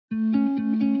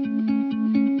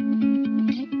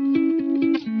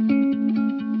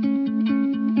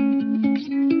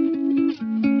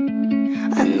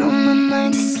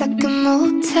like a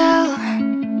motel.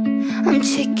 I'm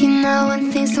checking out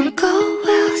when things don't go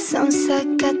well. Sounds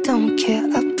like I don't care,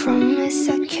 I promise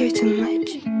I care too much.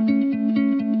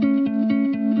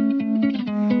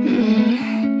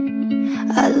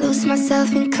 I lose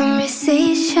myself in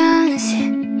conversations.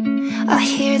 I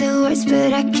hear the words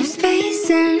but I keep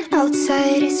spacing.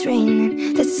 Outside it's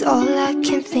raining, that's all I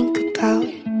can think about.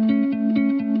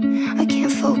 I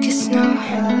can't focus now.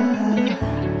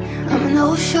 I'm a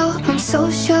no-show, I'm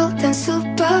social, then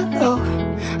super low.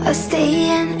 I stay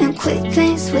in and quit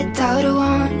things without a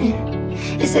warning.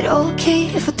 Is it okay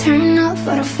if I turn off?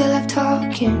 I don't feel like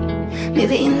talking.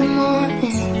 Maybe in the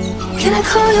morning. Can I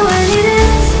call you when it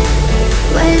is?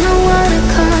 When I wanna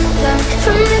calm down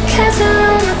from the castle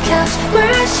on the couch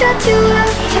where I shut you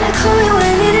out. Can I call you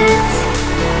when it is?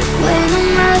 When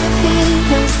I'm out of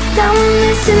feelings, now I'm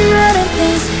missing other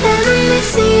things, and I'm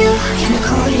missing you. Can I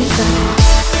call you back?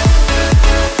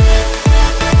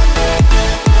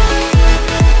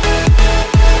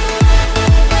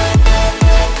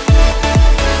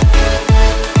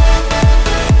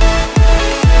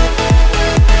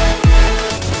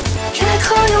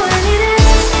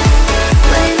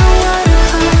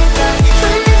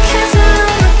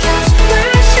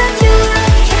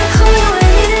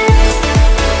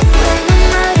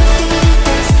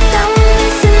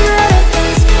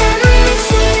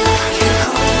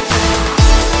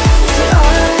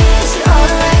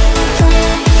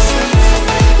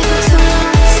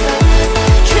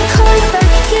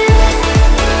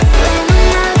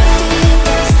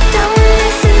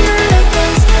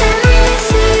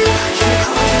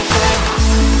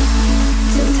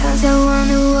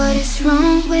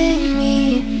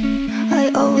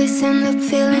 End up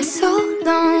feeling so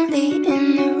lonely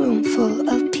in a room full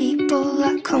of people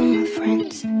I call my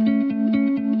friends.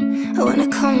 I wanna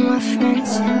call my friends.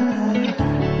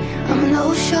 I'm a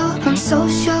no-show, I'm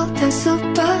social, then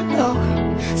super low.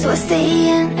 So I stay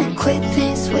in and quit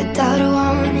things without a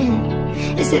warning.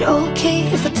 Is it okay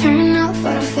if I turn off?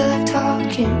 I don't feel like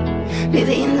talking.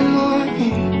 Maybe in the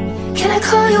morning. Can I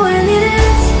call you when it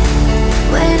is?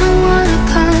 When I wanna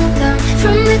calm down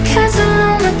from the castle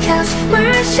on the couch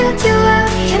where I shut you out.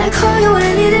 Can I call you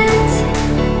when it is?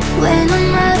 When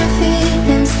I'm out of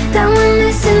feelings, that I'm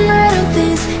missing other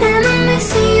things, and I'm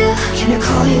missing you. Can I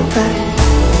call you back?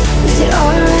 Is it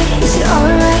alright? Is it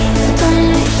alright if it don't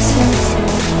make sense?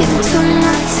 Even to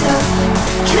myself.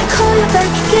 Can I call you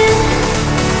back again?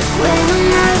 When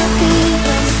I'm out of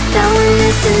feelings, that I'm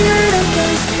missing other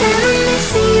things, and I'm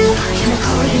missing you. Can I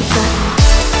call you back?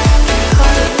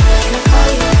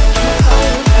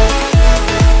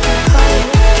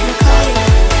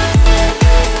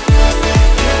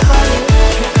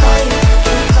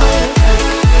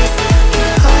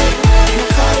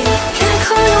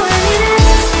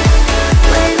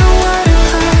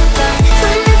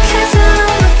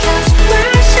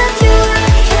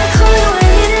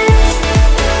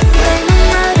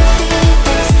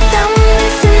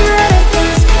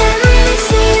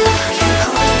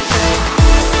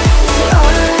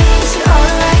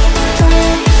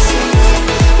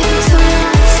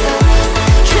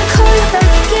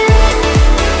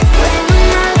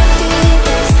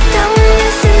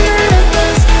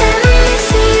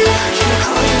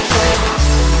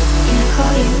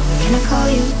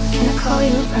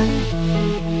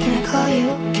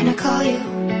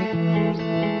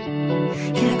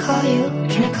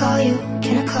 Can I call you?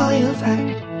 Can I call you back?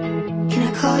 Can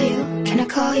I call you? Can I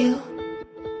call you?